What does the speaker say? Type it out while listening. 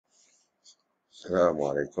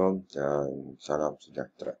Assalamualaikum dan salam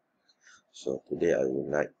sejahtera. So today I would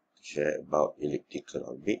like to share about elliptical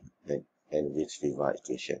orbit and vis-viva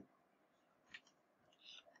equation.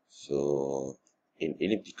 So in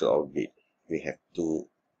elliptical orbit, we have two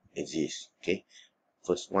axes. Okay,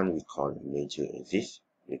 first one we call major axis,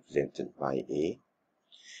 represented by A,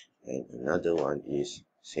 and another one is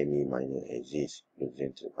semi-minor axis,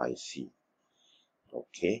 represented by C.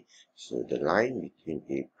 Okay, so the line between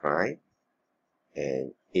A prime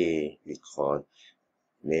and A we call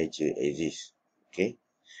major axis. Okay,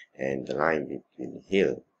 and the line between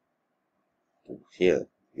here to here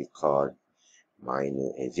we call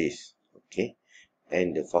minor axis. Okay,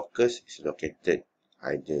 and the focus is located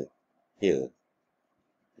either here,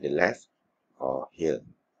 the left, or here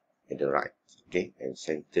at the right. Okay, and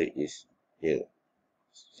center is here,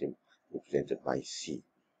 represented by C.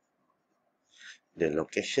 The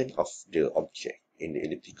location of the object in the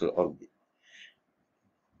elliptical orbit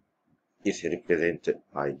is represented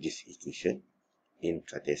by this equation in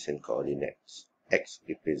Cartesian coordinates. X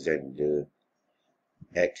represents the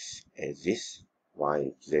x-axis,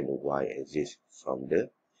 y represents the y-axis from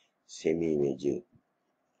the semi-major.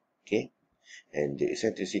 Okay, and the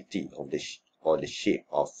eccentricity of the shape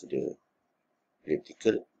of the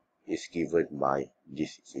elliptical is given by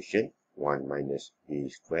this equation, 1 minus b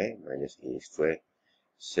square minus a square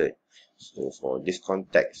third. So for this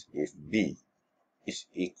context, if b is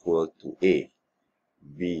equal to a,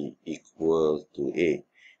 b equal to a,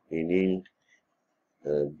 meaning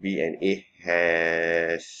B and A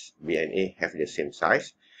have the same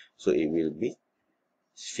size, so it will be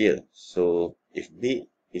sphere. So if B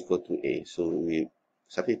equal to A, so we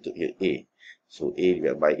substitute here A. So A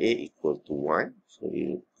divided by A equal to 1, so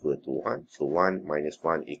equal to 1. So 1 minus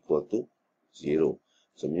 1 equal to 0.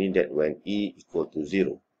 So meaning that when E equal to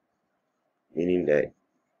 0, meaning that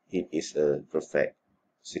it is a perfect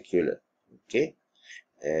circular. Okay,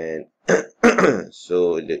 and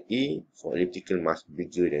so the E for elliptical must be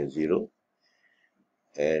bigger than 0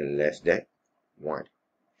 and less than 1.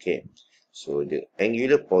 Okay, so the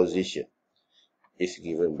angular position is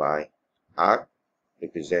given by R,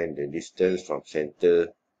 represent the distance from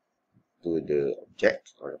center to the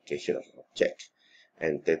object or location of object,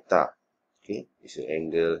 and theta, okay, is an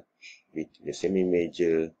angle between the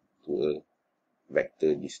semi-major to a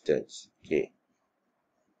vector distance. Okay,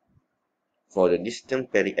 for the distance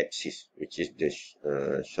periapsis, which is the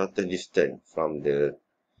shorter distance from the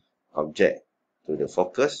object to the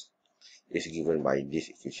focus, is given by this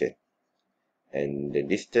equation. And the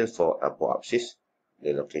distance for apoapsis,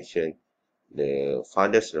 the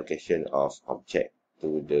farthest location of object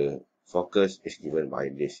to the focus, is given by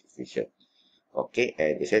this equation. Okay,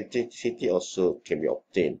 and eccentricity also can be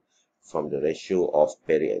obtained from the ratio of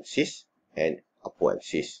periapsis and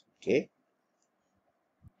apoapsis. Okay,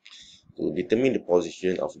 to determine the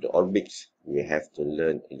position of the orbits, we have to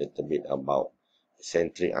learn a little bit about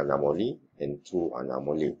eccentric anomaly and true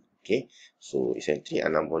anomaly. Okay, so eccentric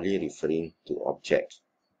anomaly referring to object.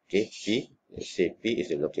 Okay, P, let's say P is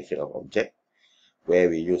the location of object, where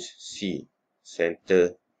we use C,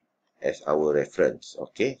 center, as our reference.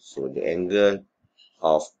 Okay, so the angle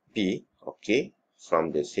of P, okay,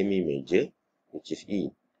 from the semi-major, which is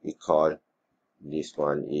E, we call this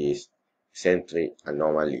one is eccentric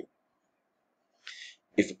anomaly.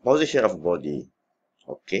 If the position of body,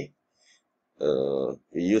 okay,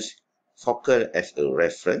 we use focal as a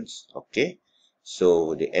reference. Okay,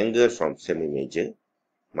 so the angle from semi-major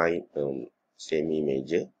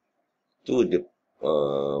to the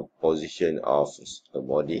position of a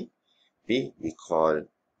body P, we call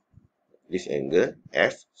this angle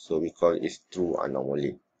F, so we call it true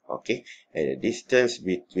anomaly. Okay, and the distance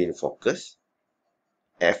between focus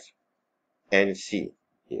F and C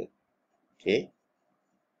here, okay,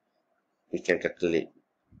 we can calculate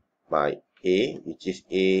by A, which is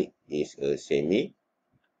A is a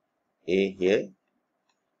A here,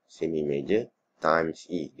 semi-major, times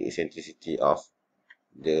E, the eccentricity of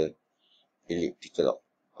the elliptical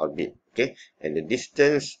orbit. Okay, and the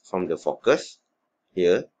distance from the focus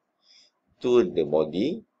here to the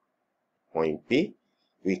body, point P,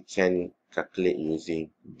 we can calculate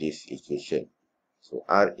using this equation. So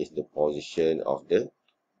R is the position of the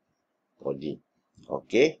body.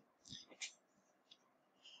 Okay,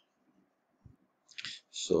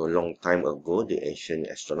 so long time ago, the ancient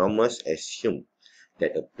astronomers assumed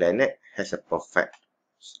that a planet has a perfect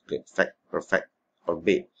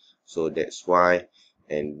orbit. So that's why,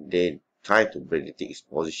 and they try to predict its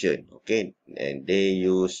position. Okay, and they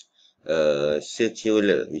use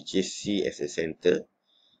circular, which is C as a center,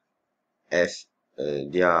 as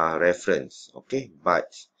their reference. Okay,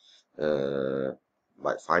 but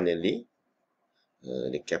But finally,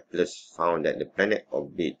 the Keplers found that the planet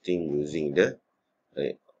orbiting using the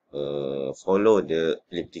follow the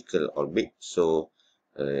elliptical orbit. So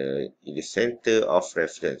the center of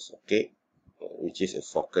reference, okay, which is a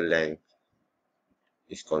focal length,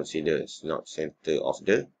 is considered not center of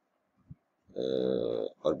the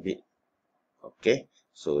orbit. Okay,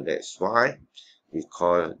 so that's why we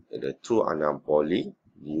call the true anomally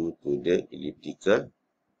due to the elliptical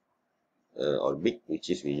orbit, which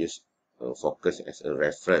is we use focus as a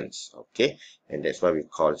reference. Okay, and that's why we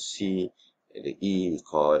call C, the E we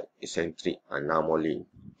call eccentric anomaly.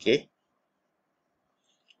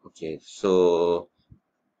 Okay, so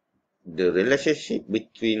the relationship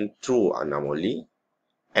between true anomaly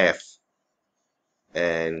F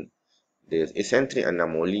and the eccentric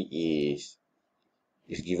anomaly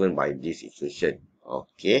is given by this equation.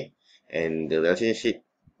 Okay, and the relationship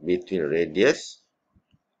between radius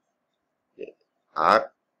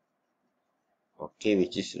r, okay,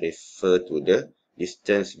 which is refer to the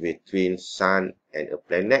distance between sun and a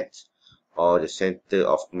planet, or the center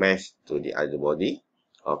of mass to the other body.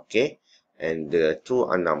 Okay, and the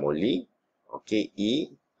true anomaly, okay, E,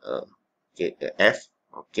 okay, F,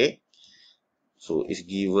 okay, so it's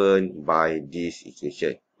given by this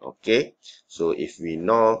equation. Okay, so if we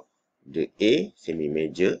know the A,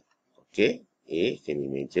 semi-major, okay, A,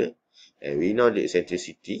 semi-major, and we know the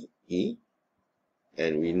eccentricity, E,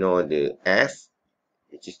 and we know the F,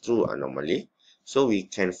 which is true anomaly, so we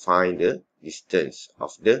can find the distance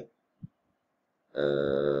of the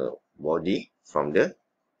body from the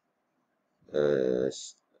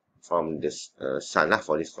sun.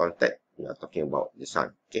 For this contact, we are talking about the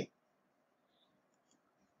sun. Okay,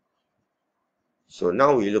 so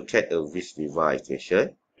now we look at a vis-viva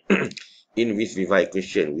equation. In vis-viva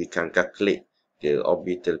equation, we can calculate the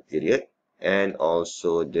orbital period and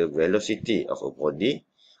also the velocity of a body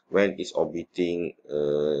when it's orbiting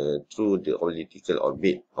through the elliptical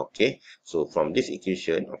orbit. Okay, so from this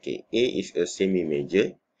equation, okay, A is a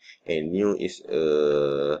semi-major and nu is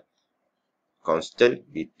a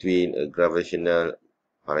constant between a gravitational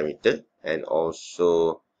parameter and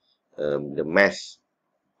also the mass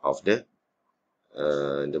of the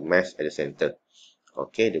mass at the center.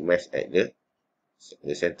 Okay, the mass at the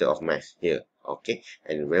center of mass here. Okay,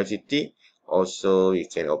 and velocity also you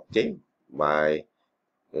can obtain by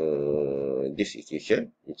this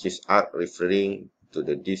equation, which is r referring to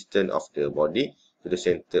the distance of the body to the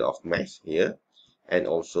center of mass here, and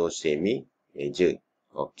also semi-major.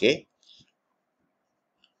 Okay,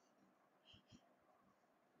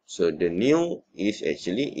 so the nu is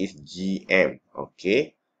actually is gm.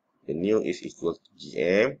 Okay, the nu is equal to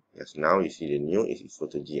gm. Yes, now you see the nu is equal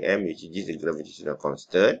to gm, which is the gravitational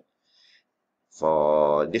constant.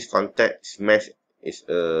 For this context, mass is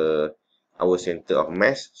our center of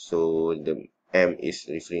mass, so the m is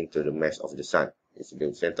referring to the mass of the sun. If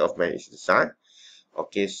the center of mass is the sun,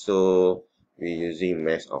 okay, so we're using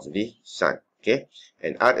mass of the sun. Okay,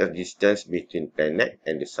 and r is distance between planet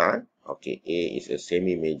and the sun. Okay, A is a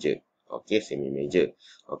semi-major. Okay, semi-major.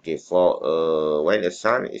 Okay, for when the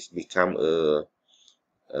sun is become a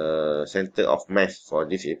center of mass for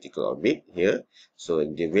this elliptical orbit here, so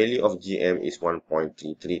the value of gm is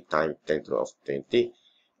 1.33 times 10 to the 20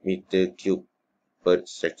 meter cube per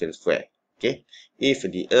second square. Okay, if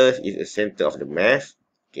the earth is the center of the mass,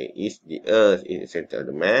 okay, if the earth is the center of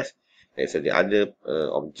the mass, and so the other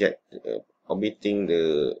object orbiting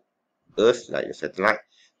the earth, like the satellite,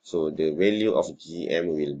 so the value of gm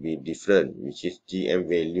will be different, which is gm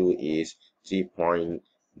value is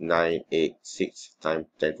 3.986 times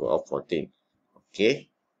 10 to the 14. Okay,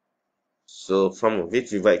 so from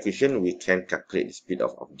vis-viva equation we can calculate the speed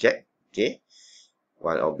of object, okay,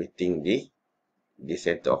 while orbiting the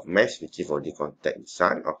center of mass, which is for the contact the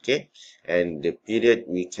sun. Okay, and the period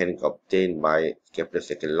we can obtain by Kepler's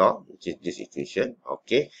second law, which is this equation.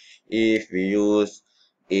 Okay, if we use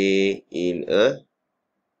a in a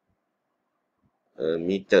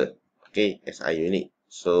meter, okay, SI unit,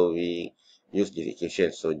 so we use this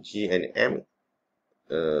equation. So G and M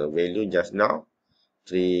value just now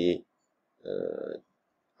 3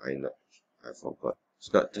 I forgot,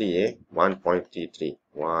 it's not 3,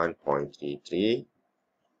 1.33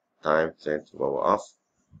 times 10 to the power of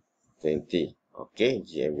 20. Okay,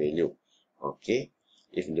 GM value. Okay,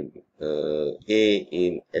 if the A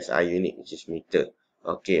in SI unit, which is meter.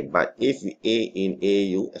 Okay, but if we A in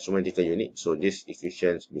AU, astronomical unit, so this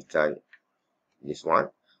equations become this one.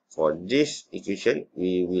 For this equation,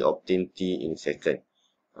 we will obtain T in second.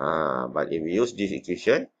 But if we use this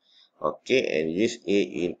equation, okay, and use A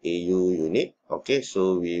in AU unit, okay,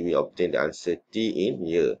 so we will obtain the answer T in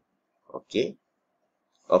year. Okay.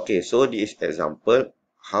 Okay, so this example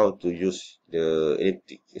how to use the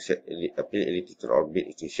elliptical orbit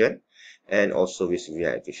equation and also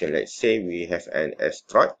vis-viva equation. Let's say we have an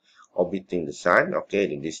asteroid orbiting the sun. Okay,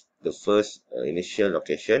 the first initial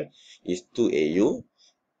location is 2 AU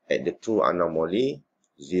at the true anomaly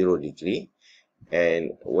 0 degree,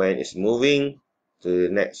 and when it's moving to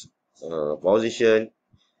the next position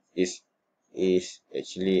is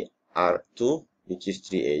actually R2, which is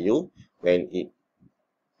 3 AU when it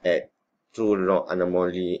at true log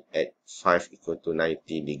anomaly at 5 equal to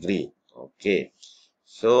 90 degree. Okay,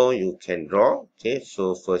 so you can draw. Okay,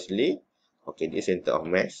 so firstly, okay, this center of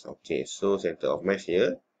mass. Okay, so center of mass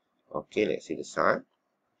here. Okay, let's see the sun.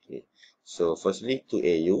 Okay, so firstly 2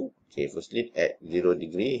 AU. Okay, firstly at 0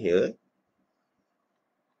 degree here,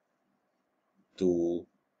 2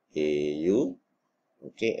 AU.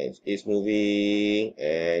 Okay, and it's moving,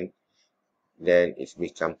 and then it's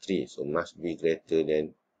become 3, so must be greater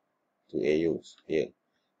than 2 AU here.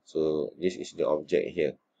 So this is the object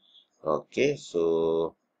here. Okay,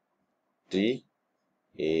 so 3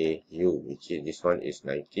 AU, which is this one is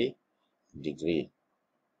 90 degree.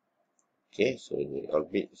 Okay, so the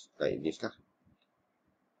orbit is like this lah.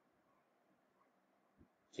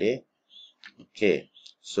 Okay,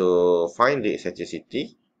 so find the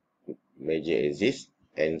eccentricity, major axis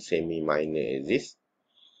and semi-minor axis.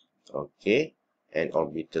 Okay, and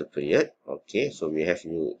orbital period. Okay, so we have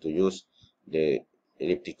to use the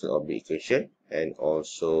elliptical orbit equation and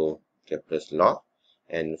also Kepler's law,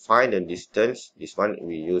 and find the distance. This one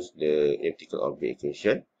we use the elliptical orbit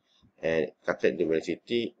equation, and calculate the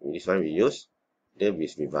velocity. This one we use the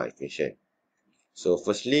vis-viva equation. So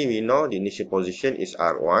firstly, we know the initial position is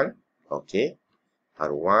R1. Okay,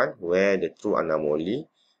 R1 where the true anomaly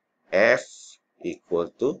F equal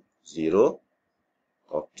to 0.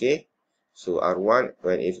 Okay, so R1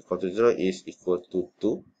 when F equal to 0 is equal to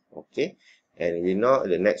 2. Okay, and we know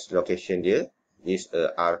the next location here is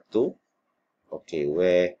R2. Okay,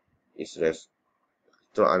 where its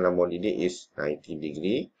true anomaly is 90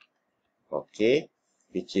 degree. Okay,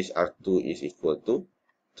 which is R2 is equal to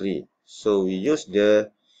 3. So we use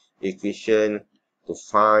the equation to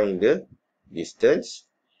find the distance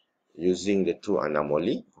using the true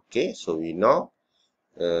anomaly. Okay, so we know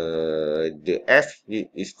the F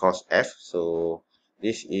is cos F. So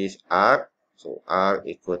this is R. So R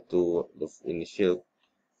equal to the initial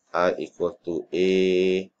R equal to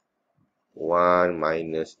A1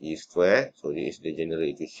 minus E square. So this is the general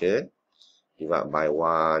equation. Divided by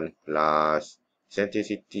 1 plus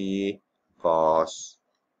eccentricity cos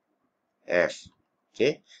F.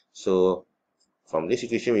 Okay, so from this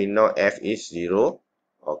equation we know F is 0.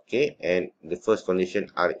 Okay, and the first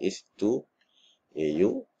condition R is 2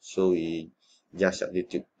 AU. So we just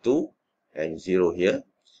substitute 2 and 0 here.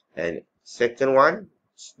 And second one,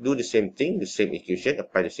 do the same thing, the same equation,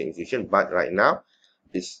 apply the same equation, but right now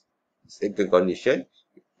it's second condition,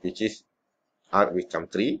 which is R become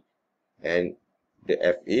 3 and the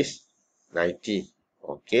F is 90.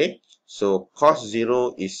 Okay, so cos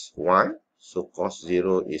 0 is 1. So cos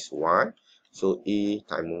 0 is 1. So E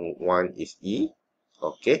times 1 is E.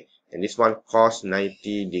 Okay, and this one cos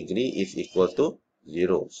 90 degree is equal to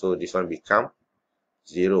 0. So this one become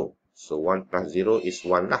 0. So 1 plus 0 is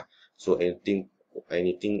 1 lah. So anything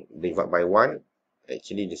divided by 1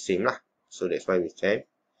 actually the same lah. So that's why we can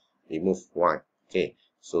remove 1. Okay,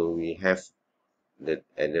 so we have at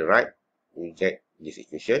the right we get this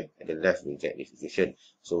equation, at the left we get this equation.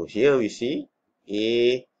 So here we see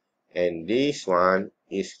A and this one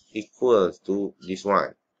is equal to this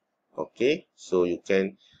one. Okay, so you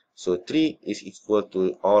can, so 3 is equal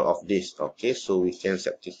to all of this. Okay, so we can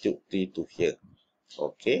substitute 3 to here.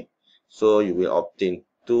 Okay, so you will obtain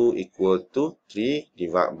 2 equal to 3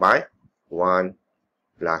 divided by 1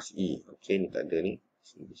 plus E. Okay, ni tak ada ni,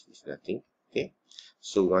 this is nothing. Okay,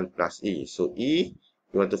 so 1 plus E. So E,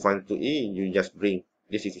 you want to find 2E, you just bring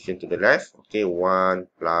this equation to the left. Okay, 1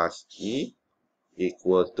 plus E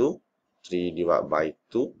equal to 3 divided by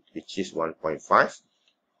 2, which is 1.5.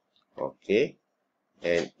 Okay,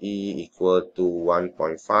 and E equal to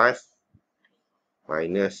 1.5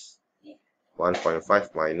 minus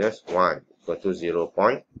 1.5 minus 1 equal to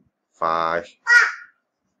 0.5.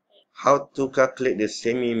 How to calculate the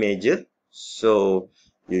semi-major? So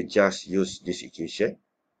you just use this equation.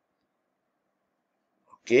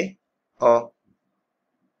 Okay, or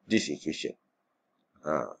this equation.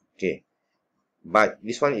 Okay, but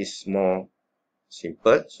this one is more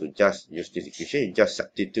simple. So just use this equation. You just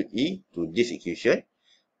substitute E to this equation.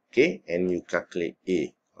 Okay, and you calculate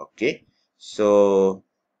A. Okay, so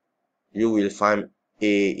you will find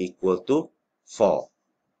A equal to 4.